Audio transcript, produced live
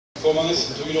får man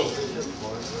nesten til å gråte.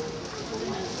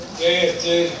 Det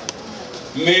heter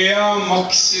mea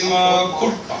maxima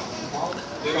culpa.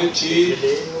 Det betyr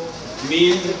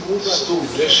min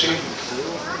store skyld.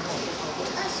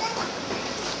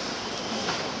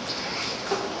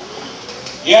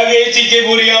 Jeg vet ikke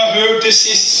hvor jeg har hørt det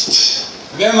sist.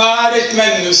 Hvem et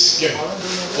menneske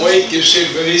og ikke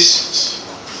skyldbevisst?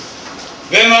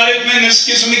 Hvem et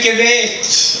menneske som ikke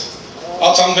vet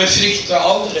at han befrykter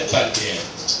all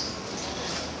rettferdighet?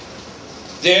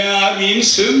 Det min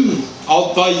sum,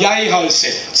 alt hva jeg har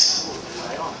sett.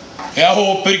 Jeg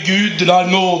håper Gud lar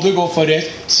nåde gå for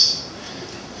rett.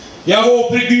 Jeg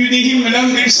håper Gud i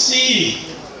himmelen vil si,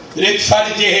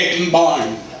 rettferdigheten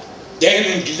barn,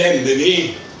 den glemmer vi.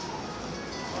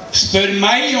 Spør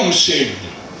meg om skyld.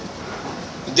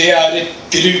 Det et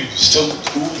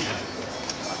grusomt ord.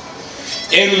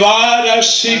 Enhver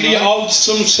skyld i alt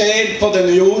som skjer på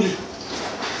denne jord.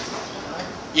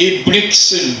 I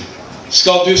blygsel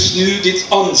skal du snu ditt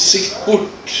ansikt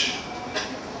bort.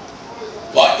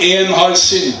 Hva en har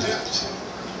syndet,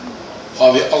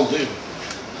 har vi alle gjort.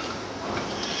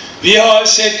 Vi har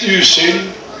sett uskyld,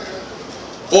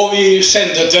 og vi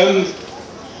sendet dem.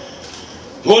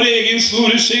 Vår egen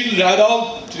store skyld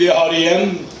alt vi har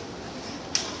igjen.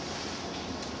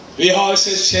 Vi har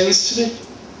sett kjensler,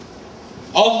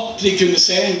 alt vi kunne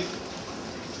se.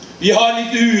 Vi har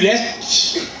litt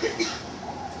urett.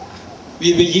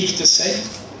 Vi begikk det selv.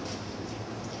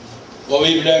 Og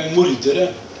vi ble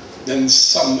mordere den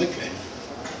samme kveld.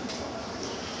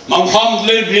 Man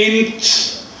handler blindt.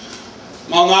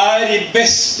 Man i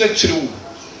beste tro,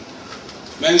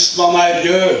 mens man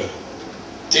rød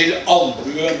til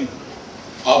albuen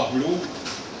av blod.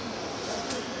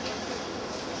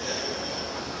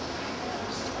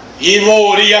 I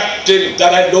våre hjerter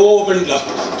der loven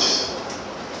lagt,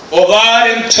 og hver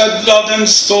en tødel av den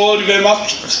står ved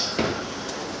makt.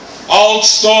 Alt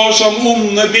står som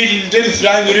onde bilder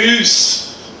fra en rus.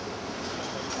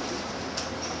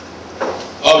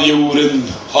 Av jorden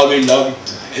har vi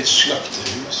lagd et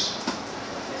slakterhus.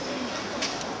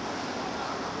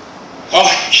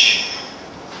 Takk!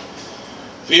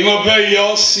 Vi må bøye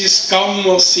oss i skam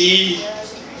og si,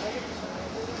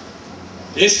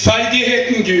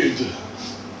 rettferdigheten Gud,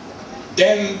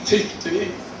 den frykter vi.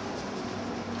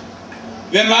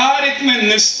 Hvem et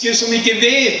menneske som ikke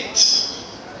vet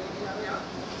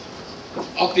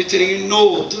at vi trenger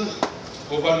nåde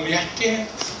og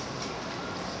barmhjertighet?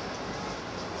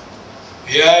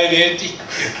 Jeg vet ikke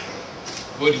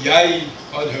hvor jeg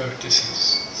har hørt det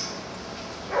sist.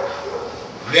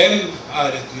 Hvem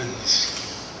et menneske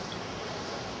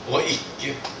og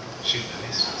ikke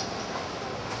skyldbevisst?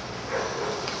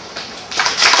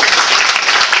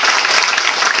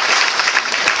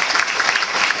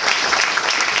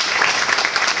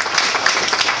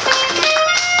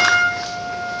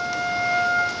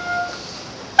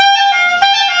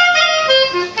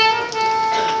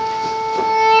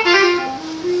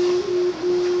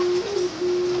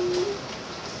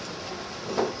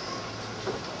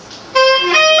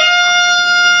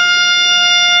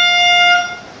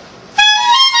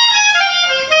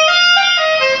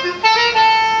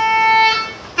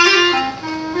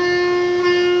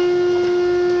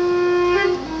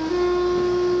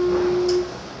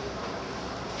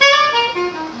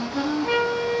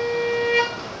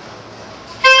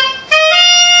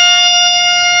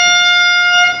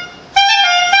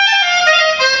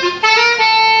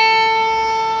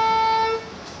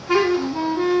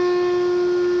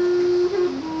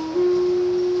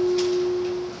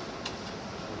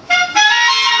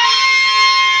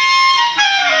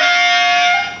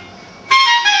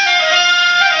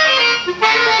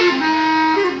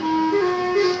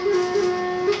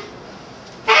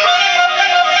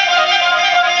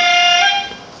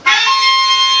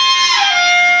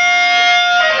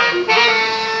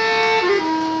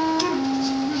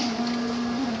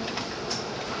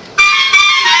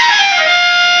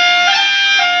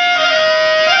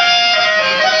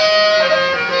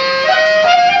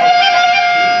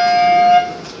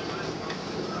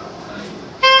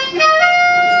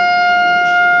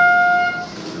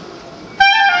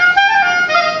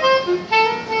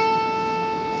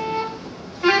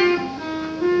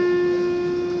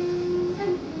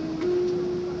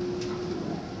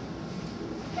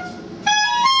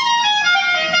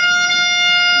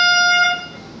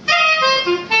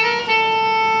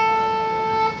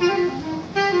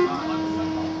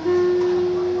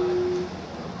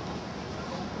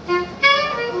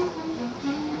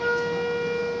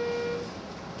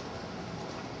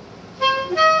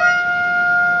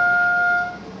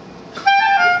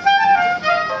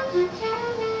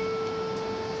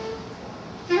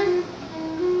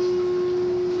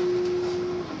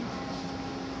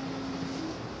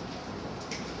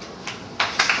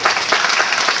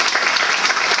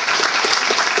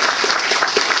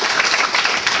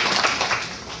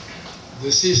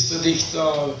 siste diktet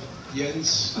av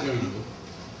Bjørneboe.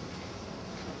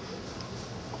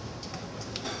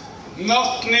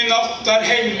 Natten i natt er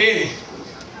hellig.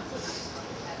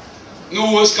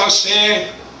 Noe skal skje.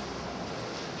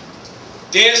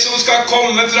 Det som skal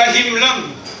komme fra himmelen,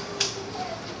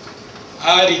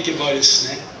 er ikke bare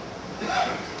sne.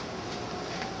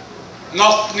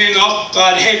 Natten i natt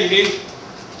er hellig.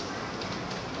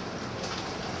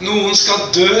 Noen skal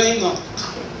dø i natt.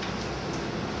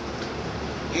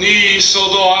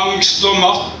 Nysådd og angst og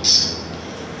matt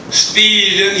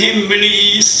spirer en himmel i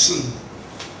isen,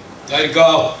 der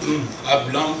gaten er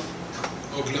blank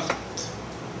og glatt.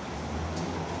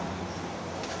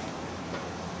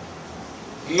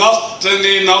 Natten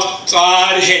i natt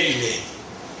er hellig.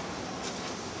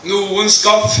 Noen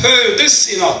skal fødes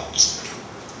i natt.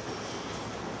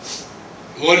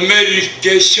 Vår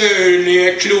mørke,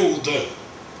 kjølige klode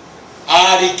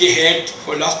er ikke helt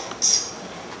forlatt.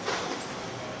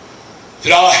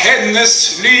 Fra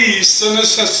hennes lysende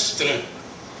søstre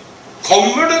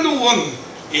kommer det noen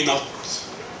i natt.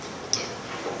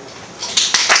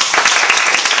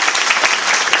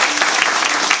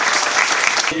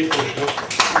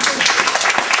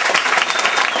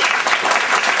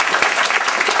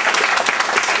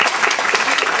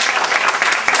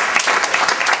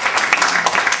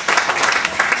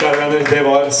 Kjære venner, det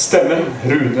var stemmen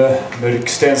Rune Mørk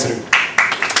Stensrud.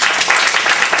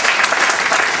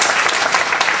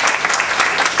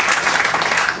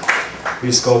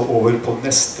 Vi skal over på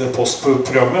neste post på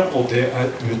programmet, og det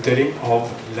er utdeling av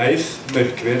Leif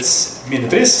Mørkveds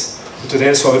minnepris. Og til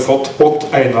det så har vi fått Odd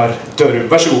Einar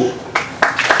Dørum. Vær så god.